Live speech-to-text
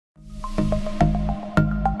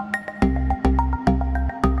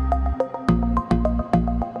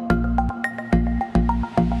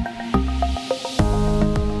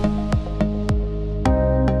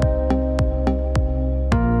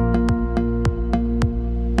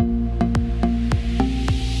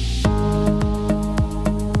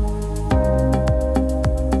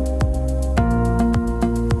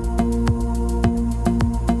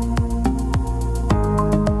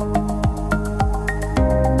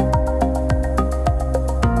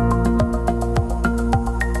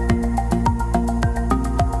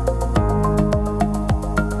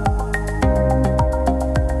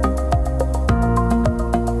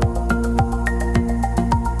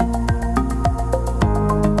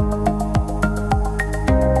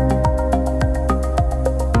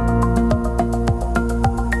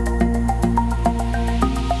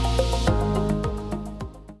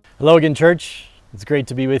Hello again, church. It's great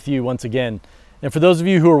to be with you once again. And for those of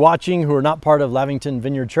you who are watching who are not part of Lavington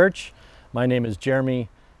Vineyard Church, my name is Jeremy,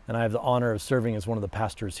 and I have the honor of serving as one of the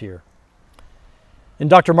pastors here. In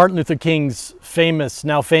Dr. Martin Luther King's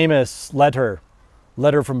now famous letter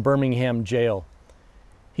from Birmingham jail,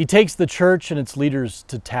 he takes the church and its leaders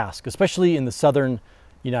to task, especially in the southern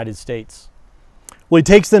United States. Well, he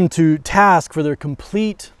takes them to task for their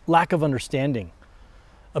complete lack of understanding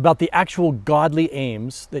about the actual godly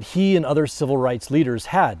aims that he and other civil rights leaders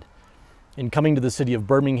had in coming to the city of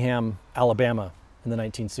Birmingham, Alabama in the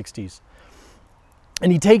 1960s. And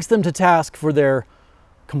he takes them to task for their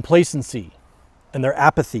complacency and their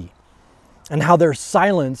apathy, and how their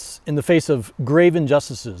silence in the face of grave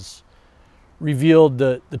injustices revealed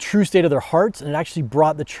the true state of their hearts, and it actually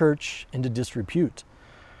brought the church into disrepute.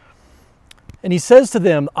 And he says to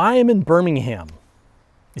them, I am in Birmingham.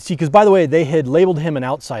 You see, because by the way, they had labeled him an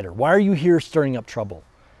outsider. Why are you here stirring up trouble?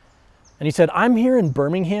 And he said, I'm here in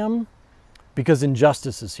Birmingham because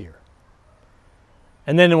injustice is here.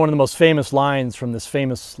 And then in one of the most famous lines from this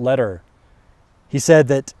famous letter, he said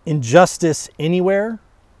that injustice anywhere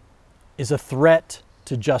is a threat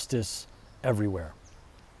to justice everywhere.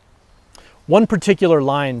 One particular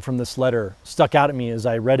line from this letter stuck out at me as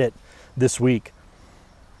I read it this week.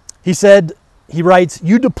 He writes,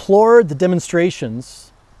 you deplore the demonstrations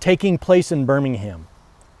taking place in Birmingham,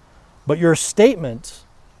 but your statement,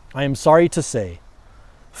 I am sorry to say,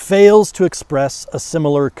 fails to express a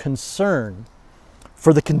similar concern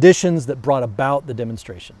for the conditions that brought about the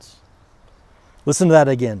demonstrations. Listen to that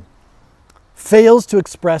again. Fails to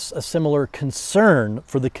express a similar concern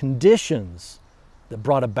for the conditions that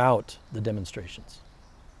brought about the demonstrations.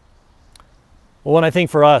 Well, when I think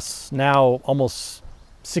for us now, almost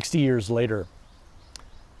 60 years later,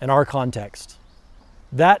 in our context,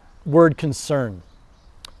 that word concern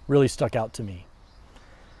really stuck out to me.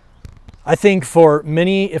 I think for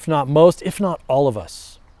many, if not most, if not all of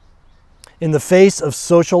us, in the face of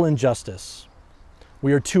social injustice,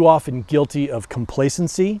 we are too often guilty of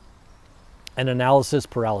complacency and analysis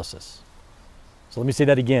paralysis. So let me say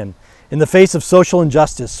that again. In the face of social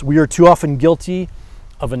injustice, we are too often guilty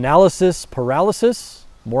of analysis paralysis,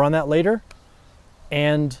 more on that later,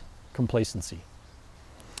 and complacency.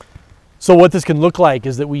 So what this can look like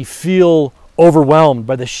is that we feel overwhelmed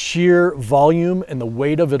by the sheer volume and the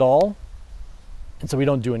weight of it all, and so we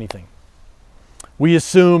don't do anything. We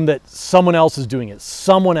assume that someone else is doing it,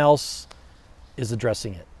 someone else is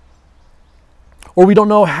addressing it. Or we don't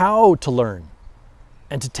know how to learn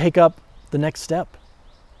and to take up the next step.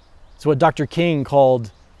 It's what Dr. King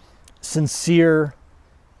called sincere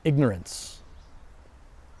ignorance,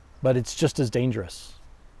 but it's just as dangerous.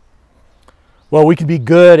 Well, we can be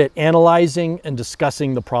good at analyzing and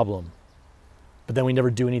discussing the problem, but then we never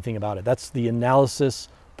do anything about it. That's the analysis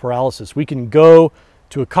paralysis. We can go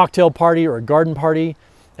to a cocktail party or a garden party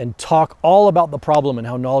and talk all about the problem and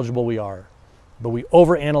how knowledgeable we are, but we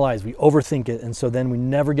overanalyze, we overthink it, and so then we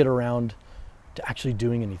never get around to actually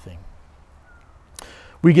doing anything.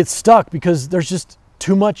 We get stuck because there's just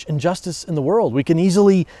too much injustice in the world. We can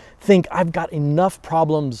easily think, I've got enough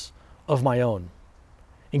problems of my own,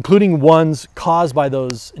 including ones caused by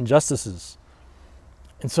those injustices.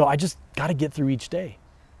 And so I just got to get through each day.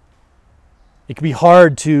 It can be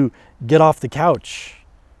hard to get off the couch.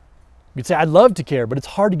 You could say, I'd love to care, but it's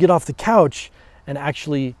hard to get off the couch and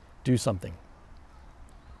actually do something.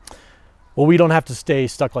 Well, we don't have to stay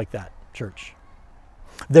stuck like that, church.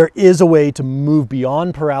 There is a way to move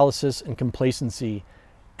beyond paralysis and complacency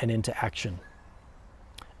and into action.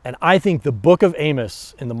 And I think the book of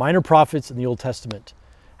Amos in the Minor Prophets in the Old Testament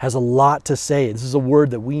has a lot to say. This is a word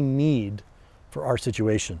that we need for our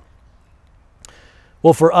situation.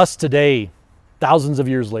 Well, for us today, thousands of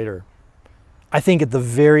years later, I think at the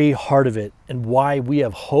very heart of it and why we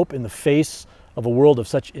have hope in the face of a world of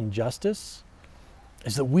such injustice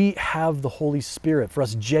is that we have the Holy Spirit. For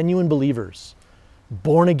us genuine believers,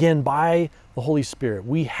 born again by the Holy Spirit,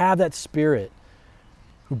 we have that Spirit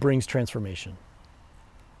who brings transformation.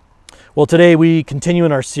 Well, today we continue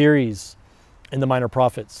in our series in the Minor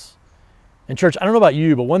Prophets. And church, I don't know about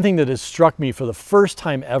you, but one thing that has struck me for the first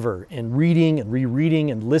time ever in reading and rereading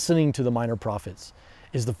and listening to the Minor Prophets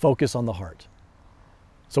is the focus on the heart.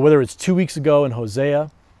 So whether it's 2 weeks ago in Hosea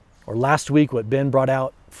or last week what Ben brought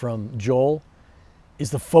out from Joel,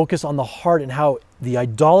 is the focus on the heart and how the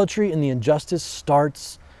idolatry and the injustice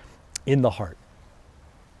starts in the heart.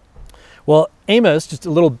 Well, Amos, just a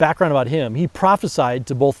little background about him, he prophesied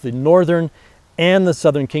to both the northern and the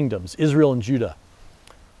southern kingdoms, Israel and Judah,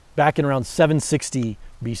 back in around 760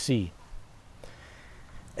 BC.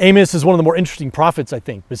 Amos is one of the more interesting prophets, I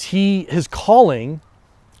think, because his calling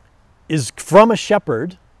is from a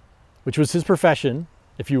shepherd, which was his profession,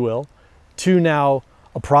 if you will, to now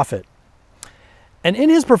a prophet. And in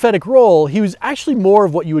his prophetic role, he was actually more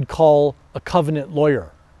of what you would call a covenant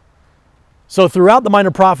lawyer. So throughout the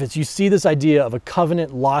minor prophets, you see this idea of a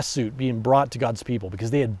covenant lawsuit being brought to God's people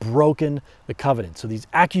because they had broken the covenant. So these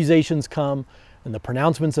accusations come and the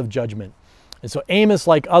pronouncements of judgment. And so Amos,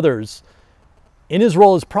 like others, in his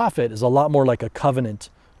role as prophet, is a lot more like a covenant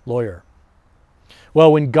lawyer.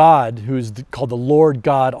 Well, when God, who is called the Lord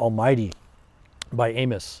God Almighty by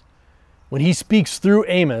Amos, when he speaks through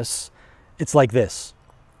Amos, it's like this: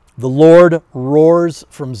 the Lord roars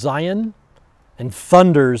from Zion and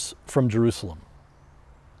thunders from Jerusalem.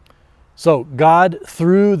 So God,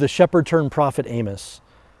 through the shepherd turned prophet Amos,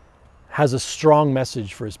 has a strong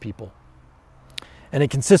message for his people. And it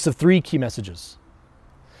consists of three key messages.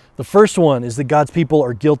 The first one is that God's people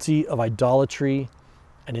are guilty of idolatry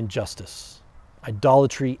and injustice.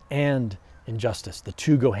 Idolatry and injustice. The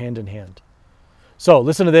two go hand in hand. So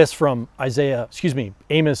listen to this from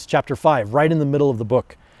Amos chapter 5, right in the middle of the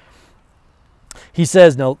book. He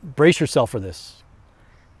says, now brace yourself for this.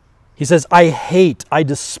 He says, I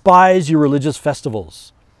despise your religious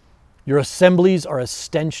festivals. Your assemblies are a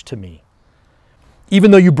stench to me.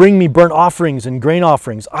 Even though you bring me burnt offerings and grain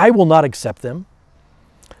offerings, I will not accept them.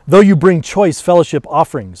 Though you bring choice fellowship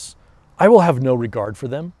offerings, I will have no regard for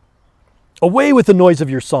them. Away with the noise of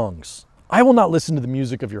your songs. I will not listen to the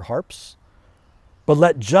music of your harps. But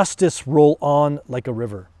let justice roll on like a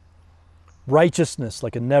river, righteousness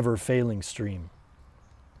like a never-failing stream.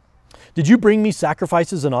 Did you bring me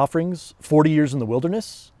sacrifices and offerings 40 years in the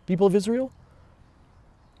wilderness, people of Israel?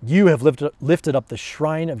 You have lifted up the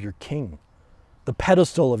shrine of your king, the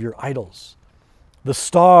pedestal of your idols, the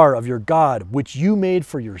star of your God, which you made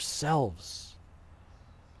for yourselves.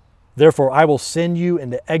 Therefore, I will send you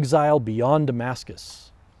into exile beyond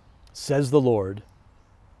Damascus, says the Lord,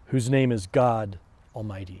 whose name is God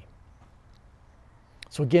Almighty.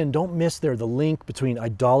 So again, don't miss there the link between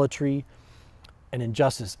idolatry and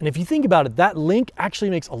injustice. And if you think about it, that link actually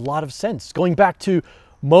makes a lot of sense. Going back to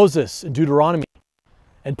Moses in Deuteronomy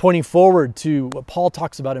and pointing forward to what Paul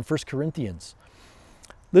talks about in 1 Corinthians.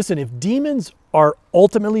 Listen, if demons are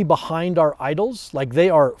ultimately behind our idols, like they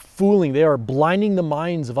are blinding the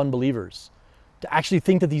minds of unbelievers to actually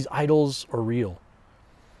think that these idols are real.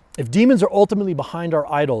 If demons are ultimately behind our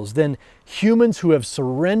idols, then humans who have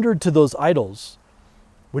surrendered to those idols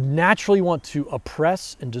would naturally want to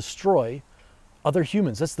oppress and destroy other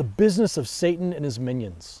humans. That's the business of Satan and his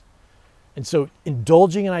minions. And so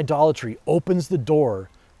indulging in idolatry opens the door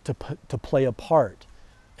to play a part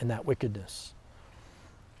in that wickedness.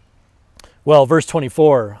 Well, verse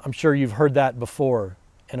 24, I'm sure you've heard that before.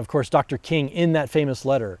 And of course, Dr. King, in that famous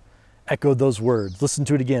letter, echoed those words. Listen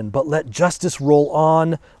to it again. But let justice roll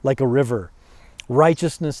on like a river,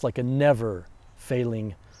 righteousness like a never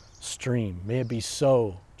failing stream. May it be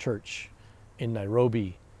so, church, in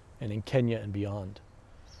Nairobi and in Kenya and beyond.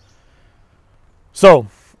 So,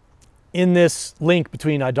 in this link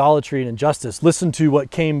between idolatry and injustice, listen to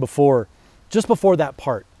what came before, just before that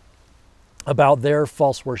part about their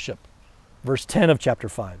false worship. Verse 10 of chapter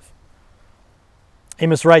 5.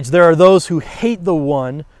 Amos writes, there are those who hate the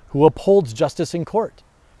one who upholds justice in court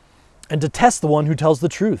and detest the one who tells the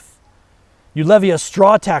truth. You levy a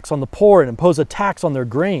straw tax on the poor and impose a tax on their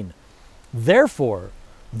grain. Therefore,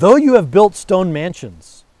 though you have built stone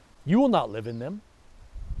mansions, you will not live in them.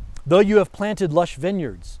 Though you have planted lush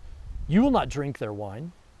vineyards, you will not drink their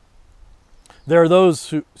wine. There are those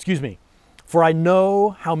who, for I know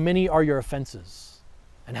how many are your offenses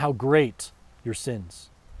and how great your sins.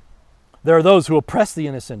 There are those who oppress the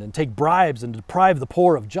innocent and take bribes and deprive the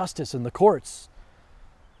poor of justice in the courts.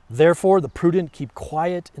 Therefore, the prudent keep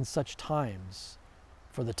quiet in such times,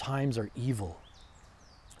 for the times are evil.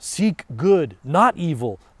 Seek good, not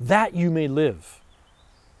evil, that you may live.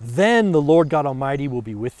 Then the Lord God Almighty will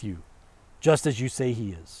be with you, just as you say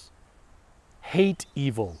he is. Hate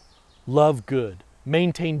evil, love good,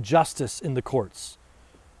 maintain justice in the courts.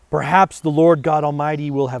 Perhaps the Lord God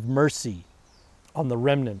Almighty will have mercy on the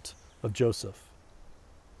remnant of Joseph.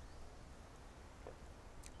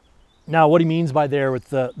 Now, what he means by there with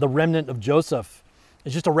the remnant of Joseph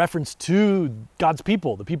is just a reference to God's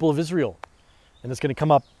people, the people of Israel. And it's going to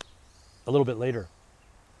come up a little bit later.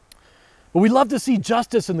 But we love to see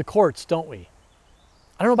justice in the courts, don't we?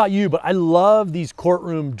 I don't know about you, but I love these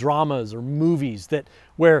courtroom dramas or movies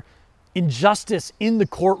where injustice in the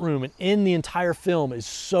courtroom and in the entire film is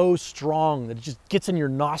so strong that it just gets in your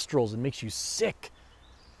nostrils and makes you sick.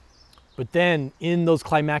 But then in those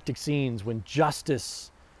climactic scenes when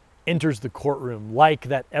justice enters the courtroom like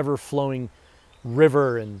that ever-flowing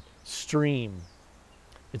river and stream.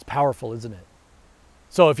 It's powerful, isn't it?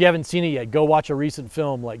 So if you haven't seen it yet, go watch a recent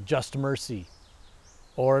film like Just Mercy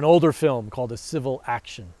or an older film called A Civil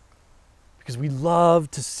Action, because we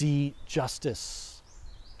love to see justice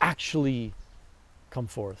actually come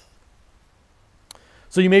forth.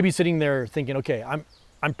 So you may be sitting there thinking, okay,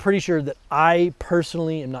 I'm pretty sure that I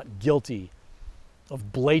personally am not guilty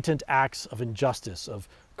of blatant acts of injustice, of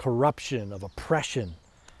corruption, of oppression.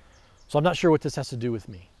 So I'm not sure what this has to do with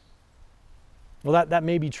me. Well, that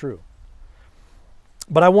may be true.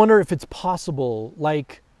 But I wonder if it's possible,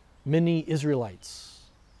 like many Israelites,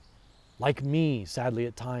 like me, sadly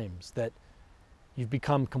at times, that you've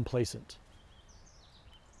become complacent.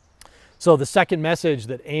 So the second message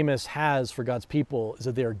that Amos has for God's people is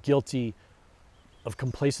that they are guilty of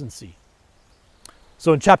complacency.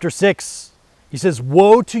 So in chapter 6, he says,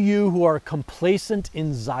 "Woe to you who are complacent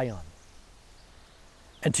in Zion,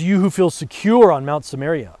 and to you who feel secure on Mount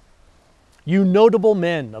Samaria, you notable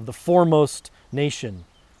men of the foremost nation,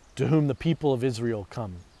 to whom the people of Israel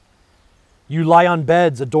come. You lie on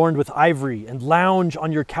beds adorned with ivory and lounge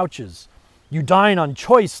on your couches. You dine on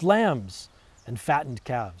choice lambs and fattened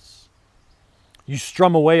calves. You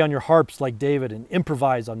strum away on your harps like David and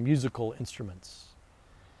improvise on musical instruments.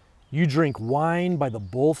 You drink wine by the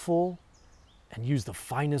bowlful and use the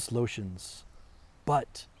finest lotions,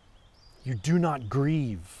 but you do not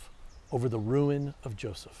grieve over the ruin of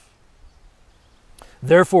Joseph.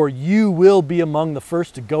 Therefore, you will be among the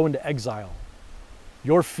first to go into exile.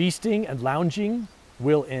 Your feasting and lounging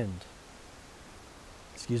will end."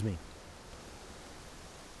 Excuse me.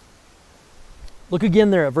 Look again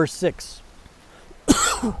there at verse 6.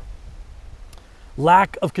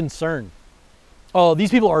 Lack of concern. Oh,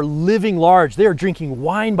 these people are living large. They are drinking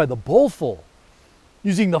wine by the bowlful,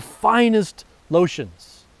 using the finest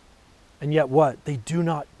lotions. And yet what? They do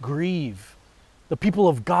not grieve. The people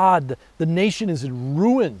of God, the nation is in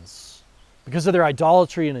ruins because of their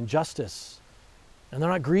idolatry and injustice. And they're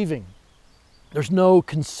not grieving. There's no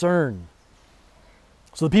concern.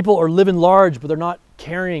 So the people are living large, but they're not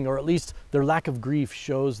caring, or at least their lack of grief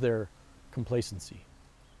shows their complacency.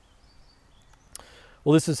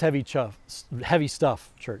 Well, this is heavy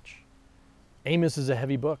stuff, church. Amos is a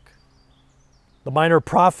heavy book. The minor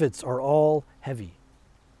prophets are all heavy.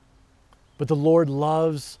 But the Lord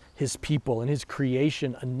loves his people and his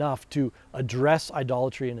creation enough to address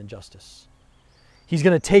idolatry and injustice. He's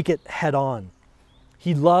going to take it head on.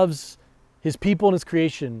 He loves his people and his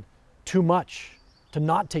creation too much to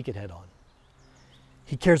not take it head on.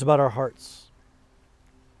 He cares about our hearts.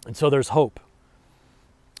 And so there's hope.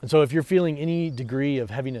 And so if you're feeling any degree of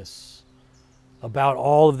heaviness about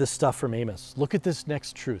all of this stuff from Amos, look at this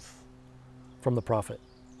next truth from the prophet.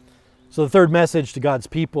 So the third message to God's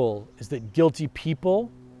people is that guilty people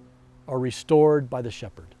are restored by the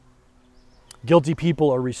shepherd. Guilty people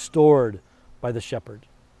are restored by the shepherd.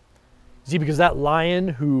 See, because that lion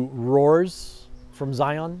who roars from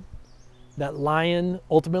Zion, that lion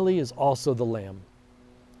ultimately is also the lamb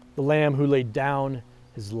who laid down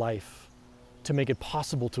his life to make it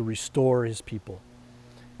possible to restore his people.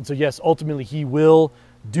 And so yes, ultimately he will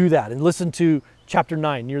do that. And listen to chapter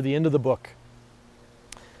 9, near the end of the book.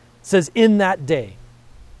 It says, "In that day,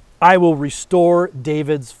 I will restore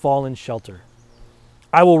David's fallen shelter.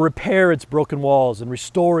 I will repair its broken walls and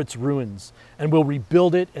restore its ruins, and will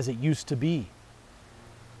rebuild it as it used to be,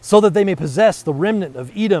 so that they may possess the remnant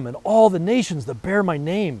of Edom and all the nations that bear my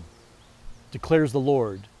name, declares the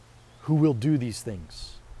Lord, who will do these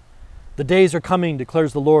things. The days are coming,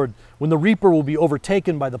 declares the Lord, when the reaper will be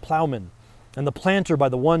overtaken by the plowman, and the planter by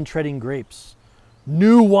the one treading grapes.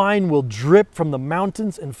 New wine will drip from the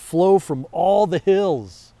mountains and flow from all the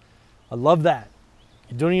hills." I love that.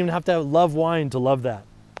 You don't even have to love wine to love that.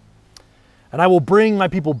 "And I will bring my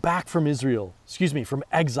people back from from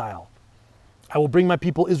exile. I will bring my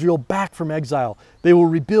people Israel back from exile. They will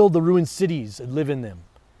rebuild the ruined cities and live in them.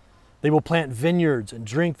 They will plant vineyards and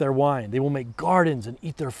drink their wine. They will make gardens and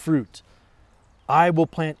eat their fruit. I will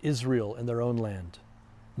plant Israel in their own land,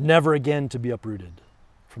 never again to be uprooted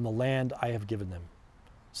from the land I have given them,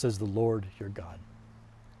 says the Lord your God."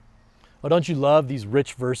 Oh, don't you love these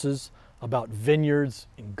rich verses about vineyards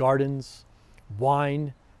and gardens,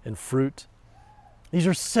 wine and fruit? These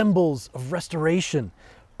are symbols of restoration,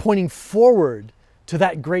 pointing forward to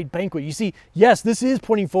that great banquet. You see, yes, this is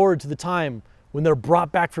pointing forward to the time when they're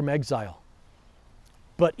brought back from exile.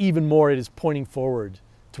 But even more, it is pointing forward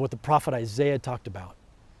to what the prophet Isaiah talked about,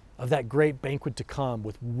 of that great banquet to come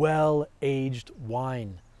with well-aged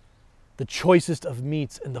wine, the choicest of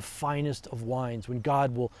meats and the finest of wines, when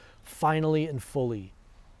God will finally and fully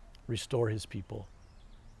restore his people.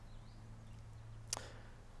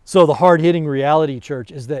 So the hard-hitting reality,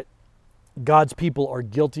 church, is that God's people are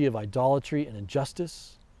guilty of idolatry and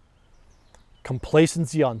injustice,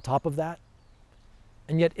 complacency on top of that.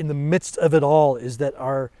 And yet in the midst of it all is that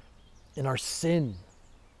in our sin,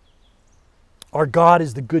 our God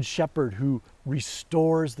is the good shepherd who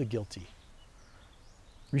restores the guilty,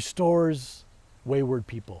 restores wayward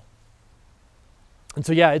people. And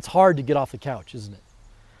so, yeah, it's hard to get off the couch, isn't it?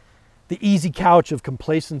 The easy couch of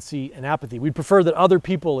complacency and apathy. We prefer that other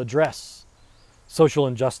people address social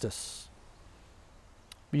injustice.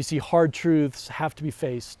 But you see, hard truths have to be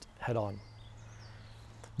faced head on.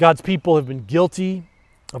 God's people have been guilty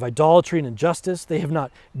of idolatry and injustice. They have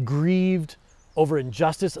not grieved over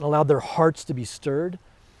injustice and allowed their hearts to be stirred.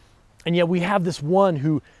 And yet we have this one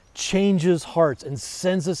who changes hearts and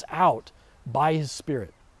sends us out by his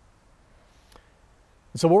Spirit.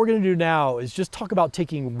 So what we're going to do now is just talk about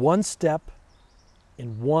taking one step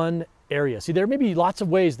in one area. See, there may be lots of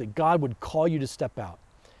ways that God would call you to step out.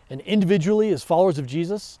 And individually, as followers of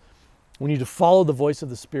Jesus, we need to follow the voice of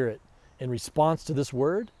the Spirit in response to this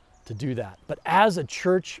word to do that. But as a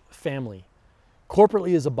church family,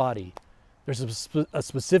 corporately as a body, there's a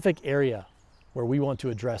specific area where we want to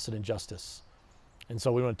address an injustice. And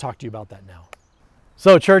so we want to talk to you about that now.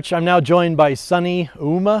 So church, I'm now joined by Sonny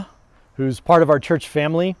Ouma, who's part of our church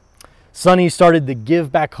family. Sonny started the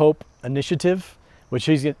Give Back Hope initiative, which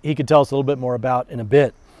he could tell us a little bit more about in a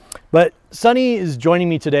bit. But Sonny is joining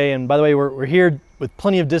me today, and by the way, we're here with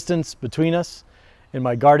plenty of distance between us in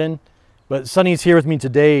my garden. But Sonny's here with me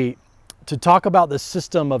today to talk about the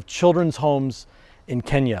system of children's homes in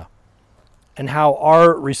Kenya and how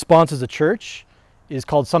our response as a church is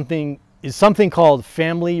something called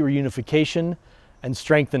family reunification and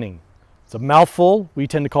strengthening. It's a mouthful. We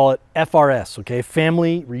tend to call it FRS, okay?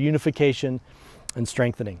 Family reunification and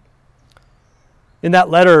strengthening. In that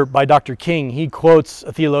letter by Dr. King, he quotes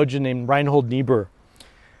a theologian named Reinhold Niebuhr,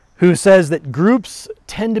 who says that groups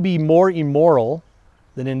tend to be more immoral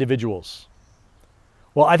than individuals.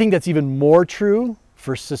 Well, I think that's even more true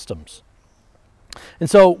for systems. And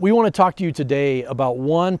so we want to talk to you today about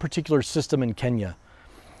one particular system in Kenya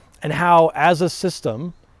and how, as a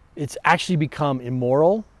system, it's actually become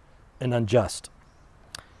immoral and unjust.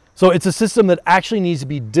 So it's a system that actually needs to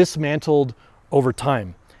be dismantled over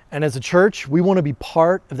time. And as a church, we want to be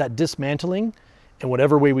part of that dismantling in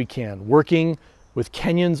whatever way we can, working with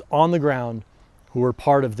Kenyans on the ground who are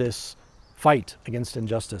part of this fight against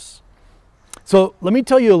injustice. So let me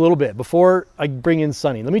tell you a little bit, before I bring in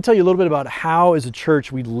Sonny, let me tell you a little bit about how as a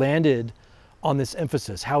church we landed on this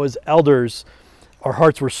emphasis, how as elders our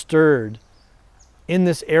hearts were stirred in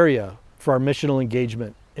this area for our missional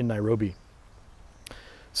engagement in Nairobi.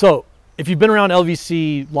 So if you've been around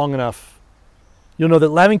LVC long enough, you'll know that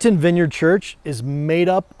Lavington Vineyard Church is made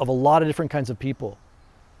up of a lot of different kinds of people.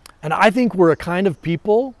 And I think we're a kind of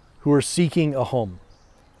people who are seeking a home.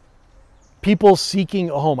 People seeking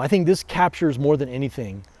a home. I think this captures more than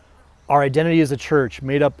anything our identity as a church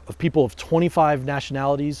made up of people of 25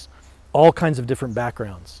 nationalities, all kinds of different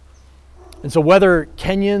backgrounds. And so whether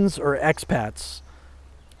Kenyans or expats,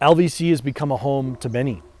 LVC has become a home to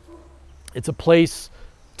many. It's a place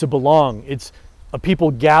to belong. It's a people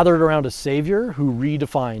gathered around a Savior who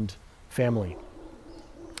redefined family.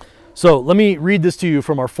 So let me read this to you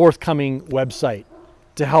from our forthcoming website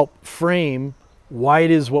to help frame why it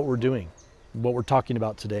is what we're doing, what we're talking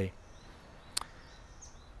about today.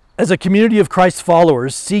 As a community of Christ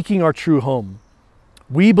followers seeking our true home,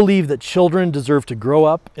 we believe that children deserve to grow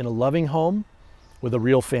up in a loving home with a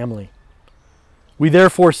real family. We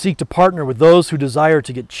therefore seek to partner with those who desire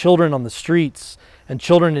to get children on the streets and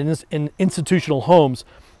children in institutional homes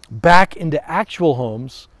back into actual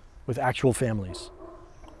homes with actual families.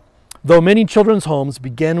 Though many children's homes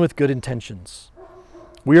begin with good intentions,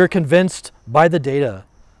 we are convinced by the data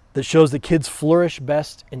that shows that kids flourish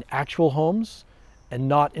best in actual homes and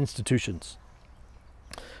not institutions.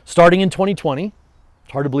 Starting in 2020,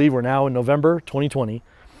 it's hard to believe we're now in November 2020,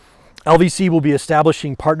 LVC will be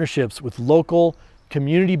establishing partnerships with local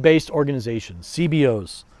community-based organizations,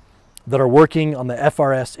 CBOs, that are working on the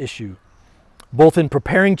FRS issue, both in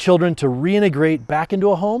preparing children to reintegrate back into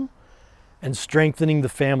a home and strengthening the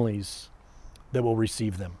families that will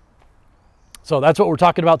receive them. So that's what we're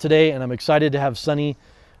talking about today, and I'm excited to have Sonny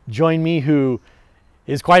join me, who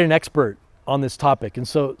is quite an expert on this topic. And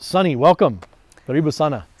so, Sonny, welcome. Karibu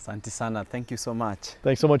sana. Asante sana. Thank you so much.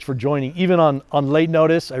 Thanks so much for joining. Even on late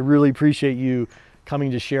notice, I really appreciate you coming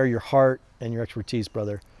to share your heart and your expertise,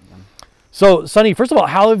 brother. So, Sonny, first of all,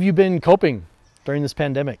 how have you been coping during this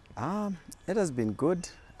pandemic? It has been good.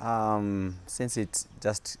 Since it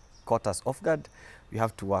just caught us off guard, we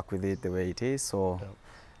have to work with it the way it is. So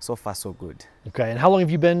So far, so good. Okay, and how long have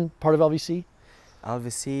you been part of LVC?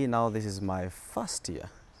 LVC, now this is my first year,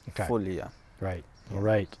 Okay. full year. Right, all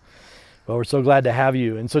right. Well, we're so glad to have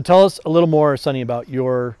you. And so tell us a little more, Sonny, about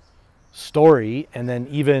your story and then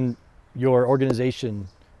even your organization,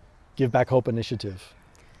 Give Back Hope Initiative.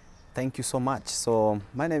 Thank you so much. So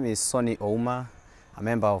my name is Sonny Ouma, a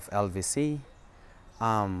member of LVC.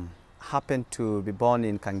 Happened to be born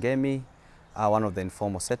in Kangemi, one of the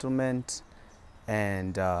informal settlements.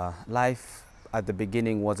 And life at the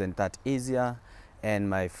beginning wasn't that easier, and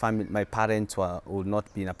my parents were not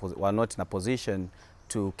in a position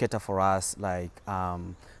to cater for us,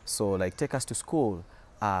 so take us to school,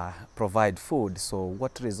 provide food. So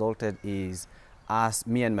what resulted is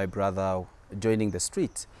me and my brother joining the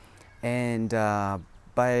street, and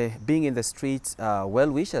by being in the streets,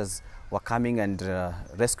 well-wishers were coming and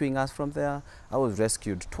rescuing us from there. I was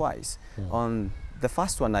rescued twice. On the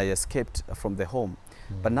first one, I escaped from the home.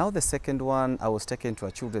 But now the second one, I was taken to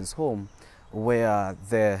a children's home where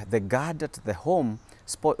the guard at the home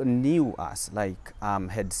knew us,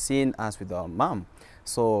 had seen us with our mom.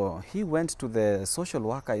 So he went to the social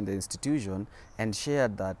worker in the institution and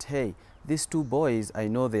shared that, hey, these two boys, I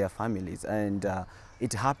know their families. And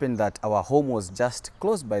it happened that our home was just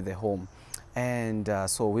close by the home. And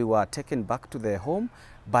so we were taken back to the home,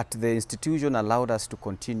 but the institution allowed us to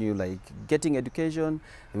continue getting education.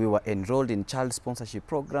 We were enrolled in child sponsorship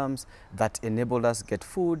programs that enabled us get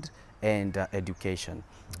food and education.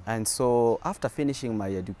 And so after finishing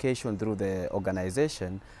my education through the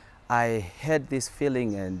organization, I had this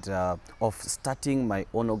feeling of starting my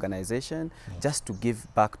own organization just to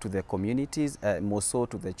give back to the communities, more so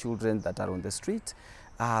to the children that are on the street.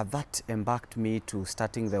 That embarked me to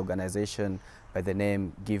starting the organization by the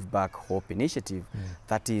name Give Back Hope Initiative.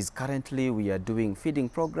 That is, currently we are doing feeding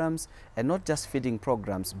programs, and not just feeding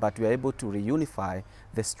programs, but we are able to reunify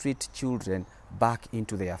the street children back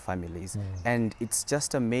into their families. And it's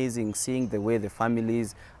just amazing seeing the way the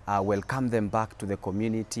families welcome them back to the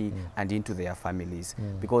community and into their families.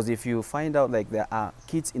 Because if you find out there are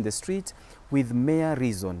kids in the street with mere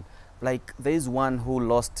reason, there is one who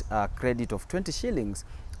lost a credit of 20 shillings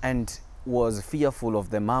and was fearful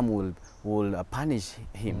of the mom will punish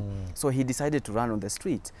him. So he decided to run on the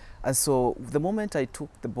street. And so the moment I took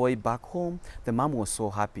the boy back home, the mom was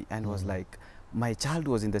so happy and was like, my child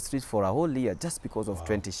was in the street for a whole year just because of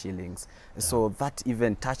 20 shillings. So that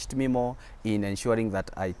even touched me more in ensuring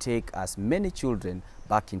that I take as many children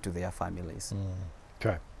back into their families.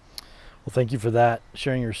 Okay. Well, thank you for that,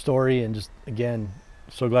 sharing your story, and just, again,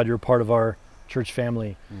 so glad you're a part of our church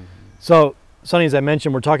family. So, Sonny, as I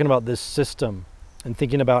mentioned, we're talking about this system and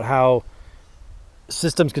thinking about how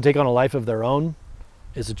systems can take on a life of their own.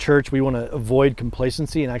 As a church, we want to avoid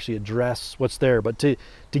complacency and actually address what's there. But to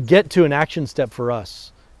get to an action step for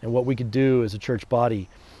us and what we could do as a church body,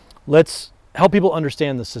 let's help people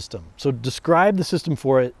understand the system. So describe the system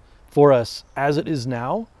for us as it is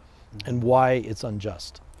now and why it's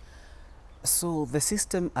unjust. So the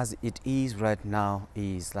system as it is right now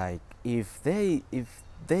is if there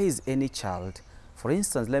is any child, for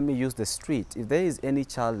instance, let me use the street. If there is any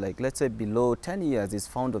child, let's say below 10 years is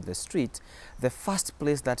found on the street, the first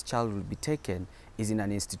place that child will be taken is in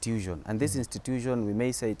an institution. And this institution, we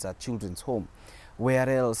may say it's a children's home, where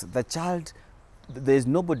else the child, there is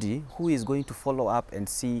nobody who is going to follow up and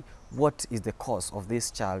see what is the cause of this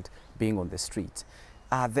child being on the street.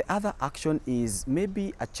 The other action is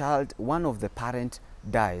maybe a child, one of the parent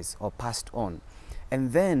dies or passed on.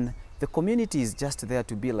 And then the community is just there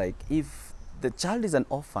to be if the child is an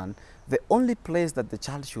orphan, the only place that the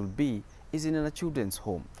child should be is in a children's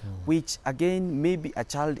home, which again, maybe a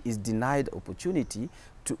child is denied opportunity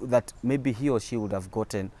that maybe he or she would have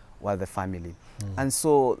gotten while the family. And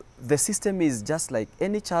so the system is just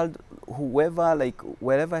any child,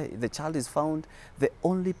 wherever the child is found, the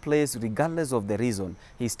only place, regardless of the reason,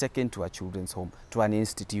 he's taken to a children's home, to an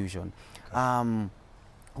institution,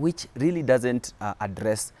 which really doesn't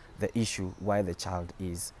address the issue why the child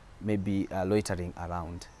is maybe loitering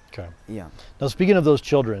around. Okay. Yeah. Now, speaking of those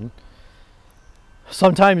children,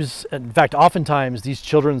 sometimes, in fact, oftentimes, these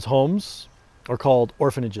children's homes are called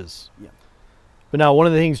orphanages. Yeah. But now, one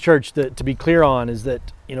of the things, church, that to be clear on is that,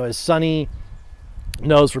 as Sonny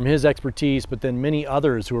knows from his expertise, but then many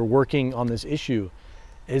others who are working on this issue,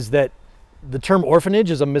 is that the term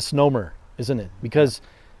orphanage is a misnomer, isn't it? Because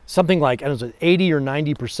something like, I don't know, 80 or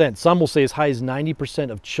 90%, some will say as high as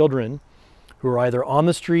 90% of children who are either on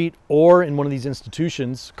the street or in one of these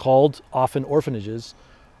institutions called often orphanages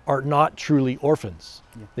are not truly orphans.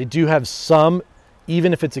 They do have some,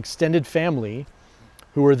 even if it's extended family,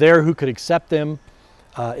 who are there who could accept them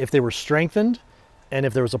if they were strengthened and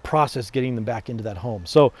if there was a process getting them back into that home.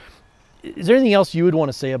 So is there anything else you would want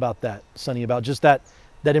to say about that, Sonny, about just that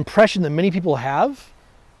impression that many people have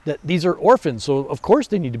that these are orphans, so of course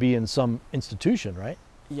they need to be in some institution, right?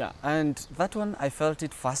 Yeah, and that one I felt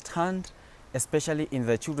it firsthand, especially in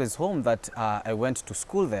the children's home that I went to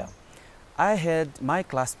school there. I had my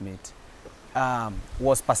classmate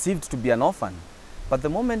was perceived to be an orphan, but the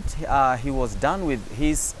moment he was done with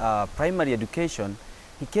his primary education,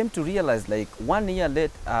 he came to realize, like 1 year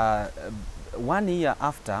late, 1 year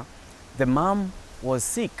after, the mom was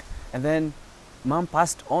sick, and then mom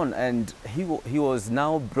passed on, and he was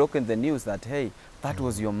now broken the news that, hey, that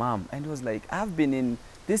was your mom. And he was like, I've been in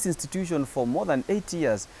this institution for more than 8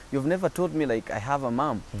 years. You've never told me like I have a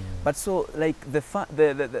mom. But so like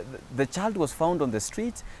the child was found on the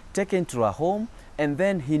street, taken to a home, and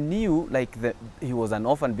then he knew like he was an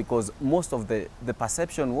orphan, because most of the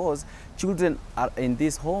perception was children are in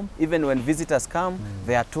this home. Even when visitors come,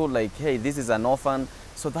 they are told like, hey, this is an orphan,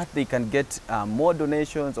 so that they can get more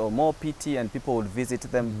donations or more pity, and people would visit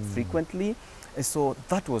them frequently. And so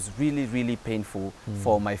that was really, really painful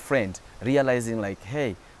for my friend, realizing like,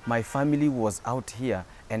 hey, my family was out here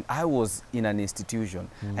and I was in an institution.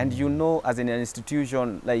 And you know, as in an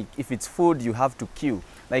institution, like if it's food, you have to queue.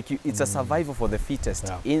 Like it's a survival for the fittest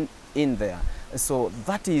in there. So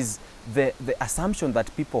that is the assumption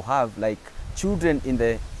that people have, like children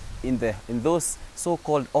in those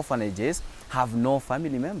so-called orphanages have no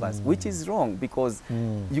family members, which is wrong, because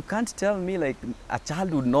you can't tell me like a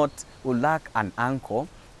child would lack an uncle,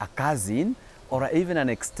 a cousin, or even an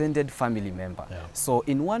extended family member. So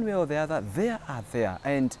in one way or the other, they are there.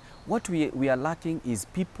 And what we are lacking is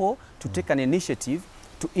people to take an initiative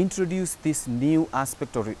to introduce this new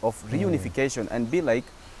aspect of reunification and be like,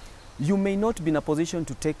 you may not be in a position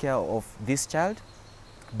to take care of this child,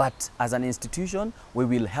 but as an institution, we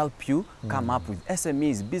will help you come up with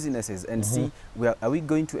SMEs, businesses, and see where are we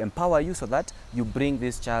going to empower you so that you bring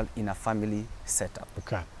this child in a family setup.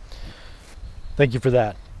 Okay. Thank you for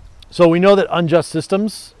that. So we know that unjust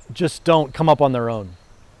systems just don't come up on their own,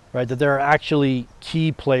 right? That there are actually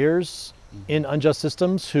key players in unjust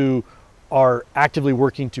systems who are actively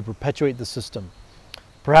working to perpetuate the system.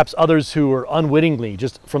 Perhaps others who are unwittingly,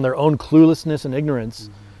 just from their own cluelessness and ignorance,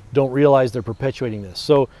 don't realize they're perpetuating this.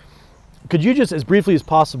 So could you just, as briefly as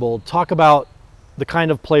possible, talk about the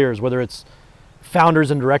kind of players, whether it's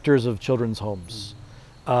founders and directors of children's homes,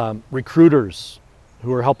 recruiters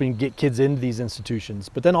who are helping get kids into these institutions,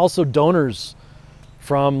 but then also donors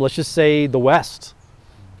from, let's just say, the West,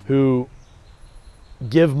 who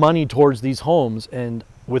give money towards these homes and,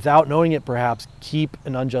 without knowing it perhaps, keep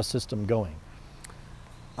an unjust system going?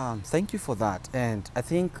 Thank you for that. And I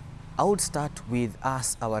think I would start with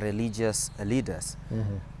us, our religious leaders,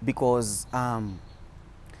 because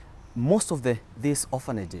most of these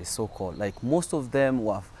orphanages, so-called, like most of them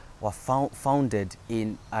were founded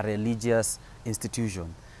in a religious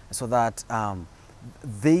institution, so that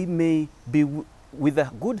they may be with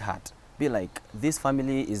a good heart, be like, this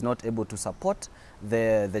family is not able to support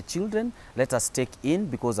the children, let us take in,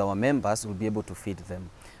 because our members will be able to feed them.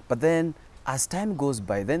 But then as time goes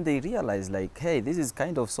by, then they realize like, hey, this is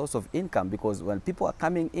kind of source of income, because when people are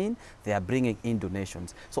coming in, they are bringing in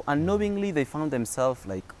donations. So unknowingly, they found themselves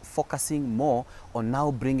like focusing more on now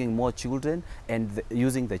bringing more children and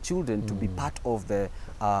using the children to be part of the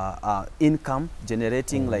income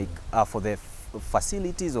generating, like for the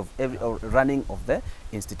facilities of running of the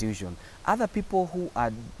institution. Other people who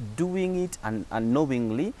are doing it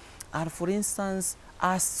unknowingly are, for instance,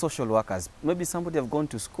 as social workers. Maybe somebody have gone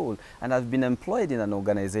to school and have been employed in an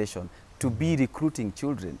organization to be recruiting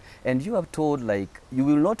children, and you are told like, you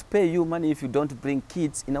will not pay you money if you don't bring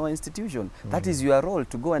kids in our institution. That is your role,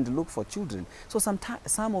 to go and look for children. So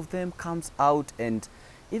some of them comes out and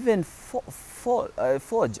even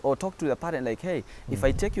forge or talk to the parent like, hey, if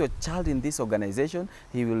I take your child in this organization,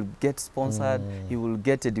 he will get sponsored, he will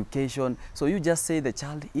get education. So you just say the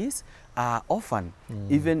child is orphan.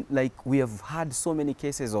 Even like we have had so many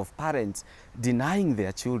cases of parents denying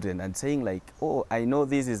their children and saying like, oh, I know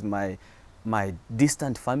this is my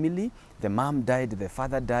distant family, the mom died, the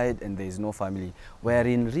father died, and there is no family, where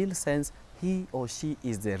in real sense he or she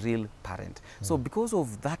is the real parent. So because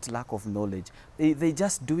of that lack of knowledge, they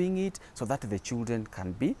just doing it so that the children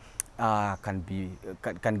can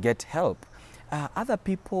get help. Other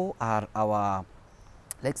people are our,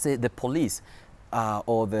 let's say, the police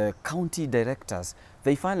or the county directors.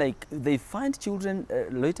 They find children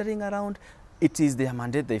loitering around. It is their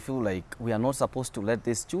mandate. They feel like, we are not supposed to let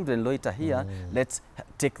these children loiter here. Let's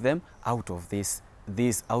take them out of this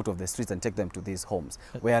these out of the streets and take them to these homes.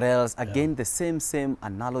 Whereas again, the same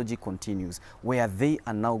analogy continues, where they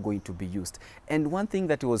are now going to be used. And one thing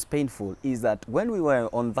that was painful is that when we were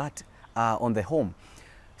on that, on the home,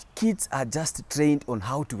 kids are just trained on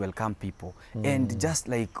how to welcome people. And just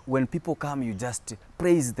like when people come, you just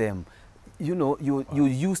praise them. You know, you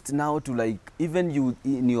used now to, like, even you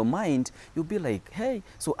in your mind, you'll be like, hey,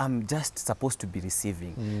 so I'm just supposed to be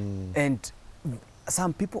receiving. And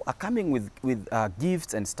some people are coming with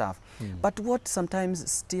gifts and stuff. But what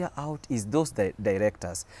sometimes steer out is those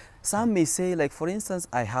directors. Some may say, like, for instance,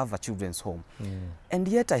 I have a children's home, and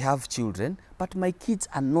yet I have children, but my kids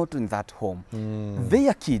are not in that home.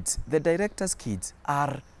 Their kids, the director's kids,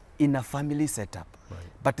 are in a family setup.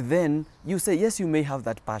 But then you say, yes, you may have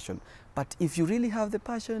that passion, but if you really have the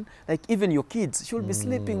passion, like, even your kids should be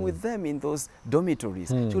sleeping with them in those dormitories,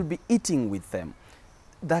 should be eating with them.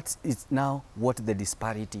 That is now what the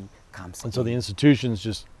disparity comes And so the institutions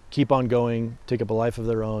just keep on going, take up a life of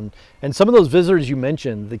their own. And some of those visitors you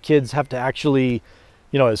mentioned, the kids have to actually,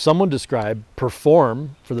 you know, as someone described,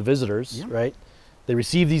 perform for the visitors, right? They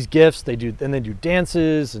receive these gifts, they do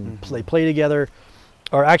dances and they play together.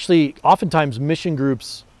 Or actually, oftentimes mission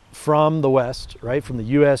groups from the West, right, from the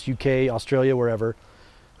US, UK, Australia, wherever,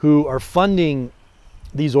 who are funding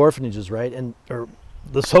these orphanages, right, and or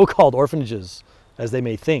the so-called orphanages, as they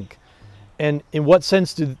may think. And in what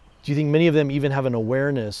sense do you think many of them even have an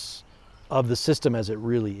awareness of the system as it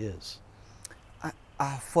really is?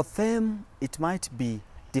 For them, it might be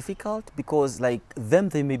difficult because, like,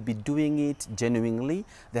 they may be doing it genuinely.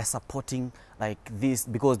 They're supporting, like, this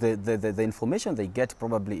because the information they get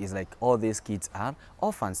probably is like, all these kids are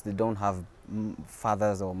orphans. They don't have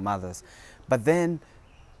fathers or mothers. But then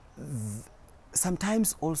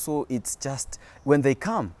sometimes also it's just when they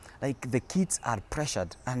come, like, the kids are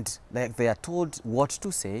pressured and, like, they are told what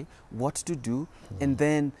to say, what to do, and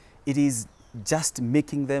then it is just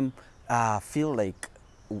making them feel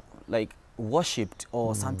like worshipped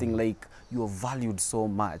or something, like you're valued so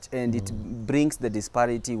much. And it brings the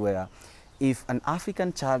disparity where if an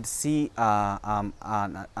African child see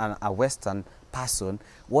a Western person,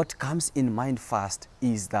 what comes in mind first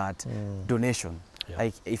is that donation.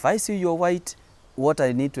 Like, if I see you're white, what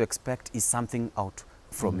I need to expect is something out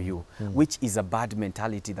from you, which is a bad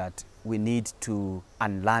mentality that we need to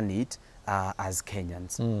unlearn it as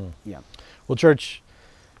Kenyans. Well, church,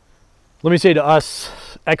 let me say to us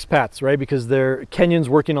expats, right, because they're Kenyans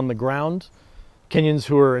working on the ground, Kenyans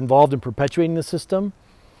who are involved in perpetuating the system.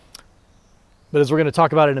 But as we're going to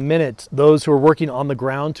talk about in a minute, those who are working on the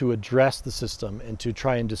ground to address the system and to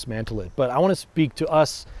try and dismantle it. But I want to speak to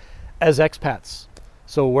us as expats.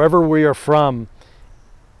 So wherever we are from,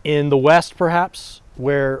 in the West perhaps,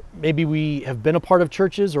 where maybe we have been a part of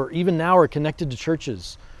churches or even now are connected to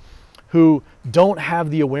churches who don't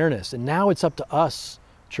have the awareness. And now it's up to us,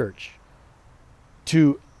 church,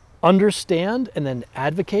 to understand and then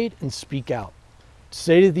advocate and speak out.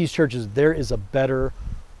 Say to these churches, there is a better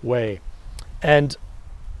way. And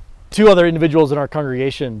two other individuals in our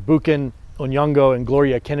congregation, Bukin Onyango and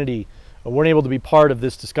Gloria Kennedy, weren't able to be part of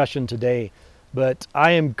this discussion today. But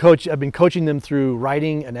I've been coaching them through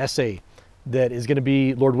writing an essay that is going to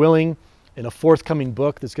be, Lord willing, in a forthcoming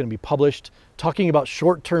book that's going to be published, talking about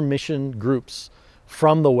short-term mission groups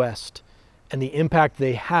from the West and the impact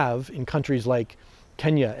they have in countries like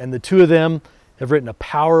Kenya. And the two of them have written a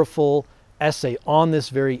powerful essay on this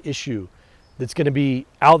very issue that's going to be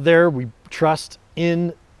out there, we trust,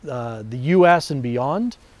 in the US and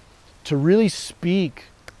beyond, to really speak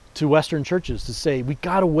to Western churches, to say, we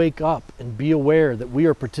got to wake up and be aware that we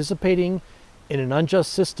are participating in an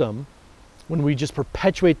unjust system when we just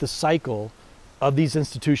perpetuate the cycle of these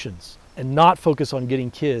institutions and not focus on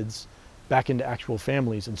getting kids back into actual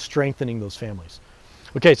families and strengthening those families.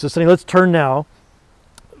 Okay, so Sonny, let's turn now,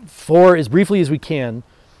 for as briefly as we can,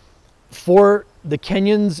 for the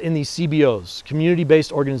Kenyans in these CBOs,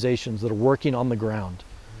 community-based organizations that are working on the ground.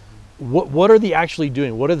 What are they actually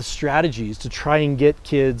doing? What are the strategies to try and get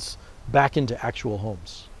kids back into actual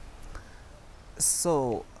homes?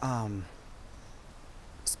 So,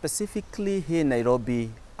 specifically here in Nairobi,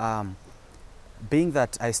 being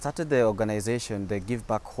that I started the organization, the Give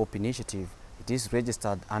Back Hope Initiative, it is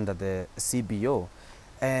registered under the CBO.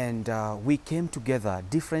 And we came together,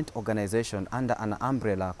 different organizations, under an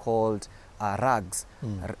umbrella called RAGS.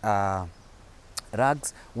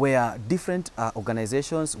 RAGS, where different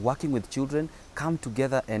organizations working with children come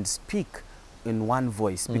together and speak in one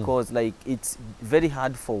voice, because, like, it's very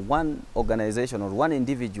hard for one organization or one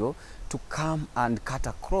individual to come and cut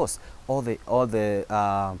across all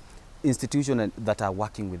the institutions that are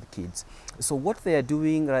working with kids. So what they are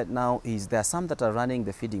doing right now is there are some that are running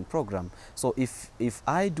the feeding program. So if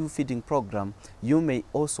I do feeding program, you may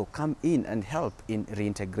also come in and help in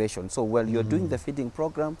reintegration. So while you're doing the feeding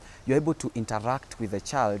program, you're able to interact with the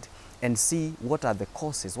child and see what are the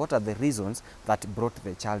causes, what are the reasons that brought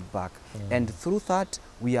the child back. And through that,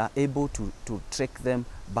 we are able to track them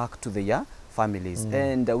back to their families.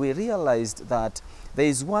 And we realized that there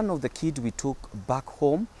is one of the kids we took back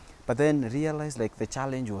home, but then realized like the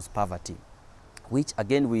challenge was poverty, which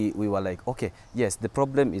again we were like, okay, yes, the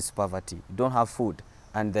problem is poverty. You don't have food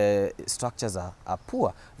and the structures are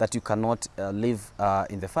poor that you cannot live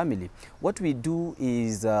in the family. What we do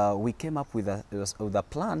is we came up with a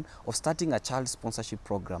plan of starting a child sponsorship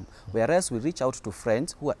program, whereas we reach out to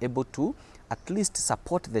friends who are able to at least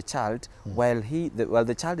support the child while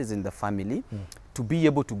the child is in the family, to be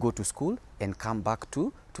able to go to school and come back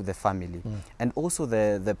to the family. And also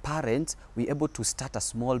the parents, we able to start a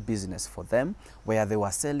small business for them where they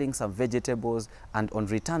were selling some vegetables, and on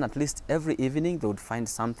return, at least every evening, they would find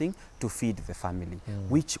something to feed the family,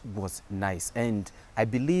 which was nice. And I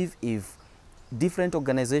believe if different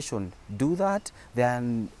organizations do that, they are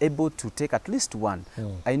able to take at least one.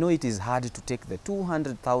 I know it is hard to take the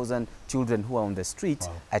 200,000 children who are on the street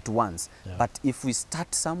at once, but if we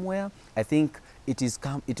start somewhere, I think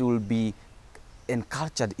it will be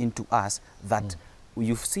encultured into us that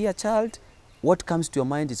you see a child, what comes to your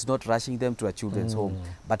mind is not rushing them to a children's home,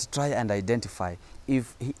 but try and identify.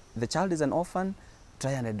 If the child is an orphan,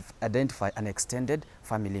 try and identify an extended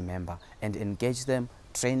family member and engage them,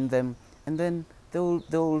 train them, and then they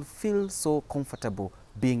will feel so comfortable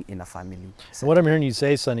being in a family. So what I'm hearing you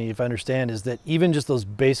say, Sonny, if I understand, is that even just those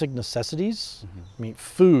basic necessities, I mean,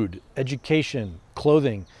 food, education,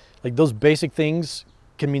 clothing, like those basic things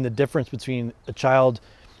can mean the difference between a child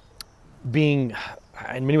being,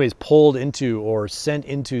 in many ways, pulled into or sent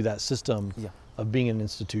into that system of being an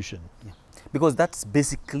institution. Because that's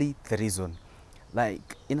basically the reason.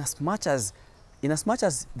 Like, in as much as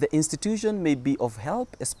the institution may be of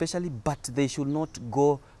help, especially, but they should not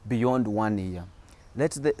go beyond 1 year.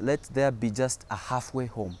 Let there be just a halfway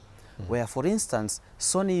home, where, for instance,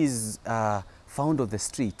 Sonny is found on the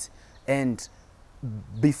street, and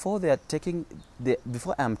before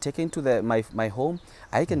I'm taken to my home,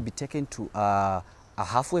 I can be taken to a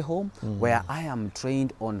halfway home where I am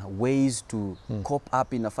trained on ways to cope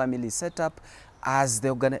up in a family setup, as the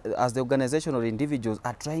organization or individuals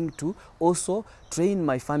are trying to also train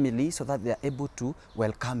my family so that they are able to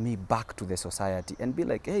welcome me back to the society and be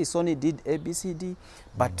like, hey, Sonny did ABCD,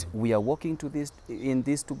 but we are working in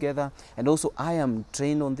this together, and also I am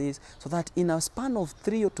trained on this, so that in a span of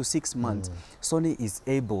 3 to 6 months, Sonny is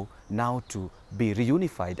able now to be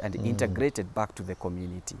reunified and integrated back to the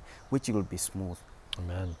community, which will be smooth.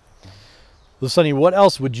 Amen. Well, Sonny, what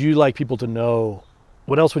else would you like people to know?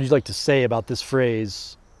 What else would you like to say about this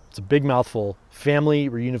phrase? It's a big mouthful: family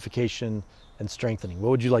reunification and strengthening. What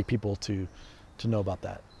would you like people to know about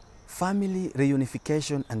that? Family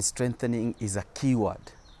reunification and strengthening is a key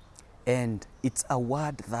word. And it's a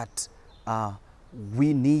word that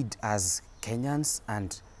we need as Kenyans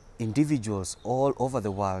and individuals all over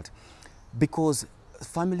the world, because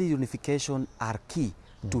family reunification are key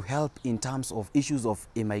to help in terms of issues of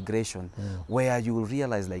immigration, where you will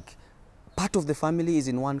realize, like, part of the family is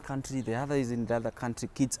in one country, the other is in the other country,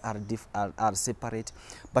 kids are separate.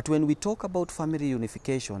 But when we talk about family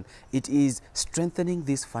unification, it is strengthening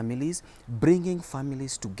these families, bringing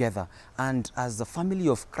families together. And as the family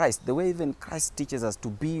of Christ, the way even Christ teaches us to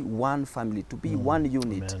be one family, to be one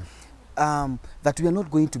unit, that we are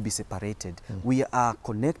not going to be separated. We are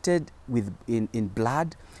connected in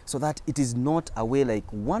blood, so that it is not a way like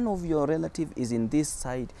one of your relative is in this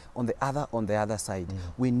side, on the other side.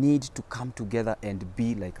 We need to come together and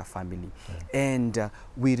be like a family. And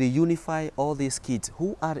we reunify all these kids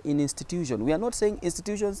who are in institution. We are not saying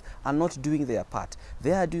institutions are not doing their part.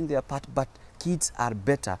 They are doing their part, but kids are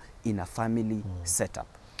better in a family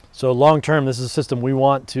setup. So long term, this is a system we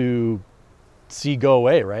want to see go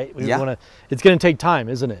away, right? We want to. It's going to take time,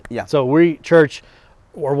 isn't it? So we, church,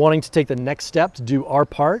 are wanting to take the next step to do our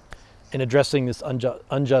part in addressing this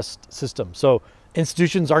unjust system. So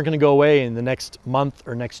institutions aren't going to go away in the next month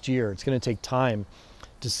or next year. It's going to take time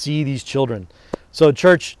to see these children. So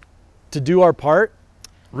church, to do our part,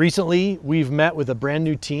 recently we've met with a brand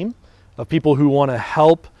new team of people who want to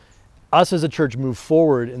help us as a church move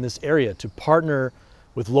forward in this area, to partner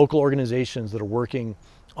with local organizations that are working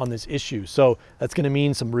on this issue. So that's going to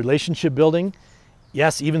mean some relationship building,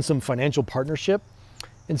 yes, even some financial partnership.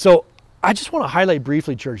 And so I just want to highlight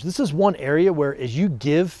briefly, church, this is one area where, as you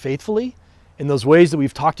give faithfully in those ways that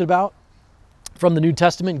we've talked about from the New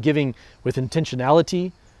Testament, giving with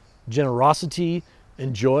intentionality, generosity,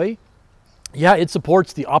 and joy. Yeah, it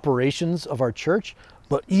supports the operations of our church,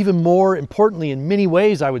 but even more importantly, in many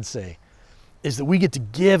ways, I would say, is that we get to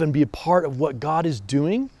give and be a part of what God is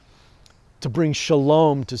doing to bring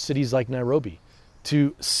shalom to cities like Nairobi,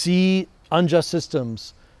 to see unjust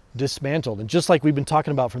systems dismantled. And just like we've been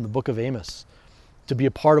talking about from the book of Amos, to be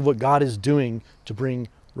a part of what God is doing to bring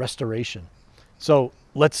restoration. So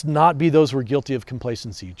let's not be those who are guilty of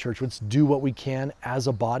complacency. Church, let's do what we can as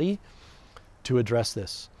a body to address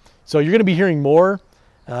this. So you're going to be hearing more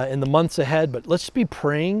in the months ahead, but let's just be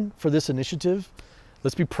praying for this initiative.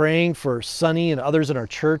 Let's be praying for Sonny and others in our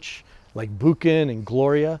church, like Buchan and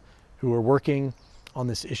Gloria, who are working on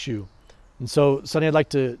this issue. And so, Sonny, I'd like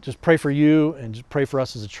to just pray for you and just pray for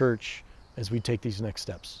us as a church as we take these next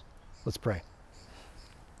steps. Let's pray.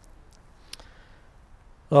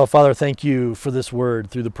 Oh, Father, thank you for this word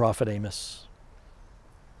through the prophet Amos.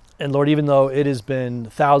 And Lord, even though it has been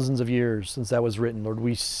thousands of years since that was written, Lord,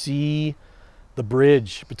 we see the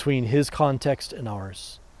bridge between his context and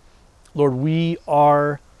ours. Lord, we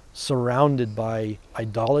are surrounded by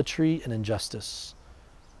idolatry and injustice.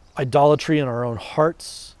 Idolatry in our own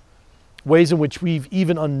hearts, ways in which we've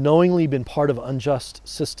even unknowingly been part of unjust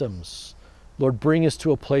systems. Lord, bring us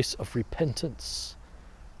to a place of repentance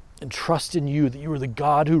and trust in you that you are the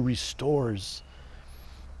God who restores.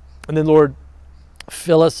 And then, Lord,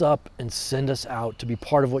 fill us up and send us out to be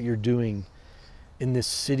part of what you're doing in this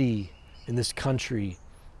city, in this country,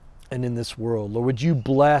 and in this world. Lord, would you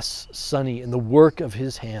bless Sonny and the work of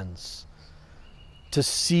his hands to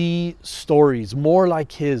see stories more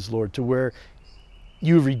like his, Lord, to where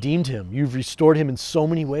you've redeemed him. You've restored him in so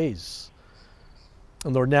many ways.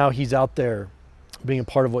 And Lord, now he's out there being a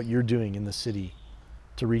part of what you're doing in the city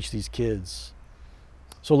to reach these kids.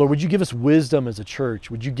 So Lord, would you give us wisdom as a church?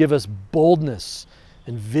 Would you give us boldness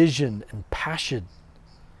and vision and passion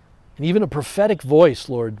and even a prophetic voice,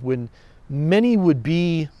 Lord, when many would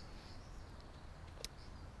be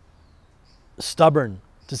stubborn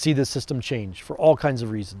to see this system change for all kinds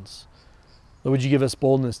of reasons. Lord, would you give us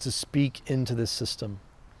boldness to speak into this system?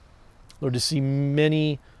 Lord, to see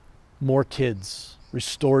many more kids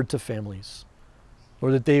restored to families.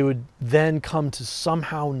 Lord, that they would then come to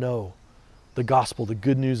somehow know the gospel, the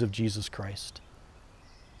good news of Jesus Christ.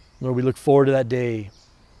 Lord, we look forward to that day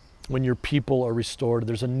when your people are restored.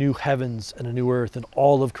 There's a new heavens and a new earth, and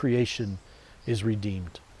all of creation is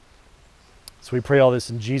redeemed. So we pray all this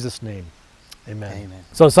in Jesus' name. Amen. Amen.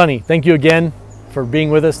 So Sonny, thank you again for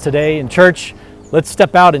being with us today in church. Let's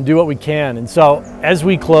step out and do what we can. And so as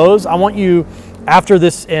we close, I want you, after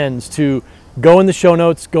this ends, to go in the show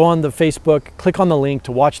notes, go on the Facebook, click on the link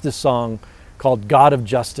to watch this song called God of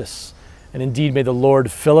Justice. And indeed, may the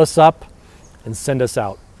Lord fill us up and send us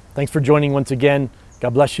out. Thanks for joining once again.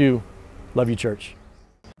 God bless you. Love you, church.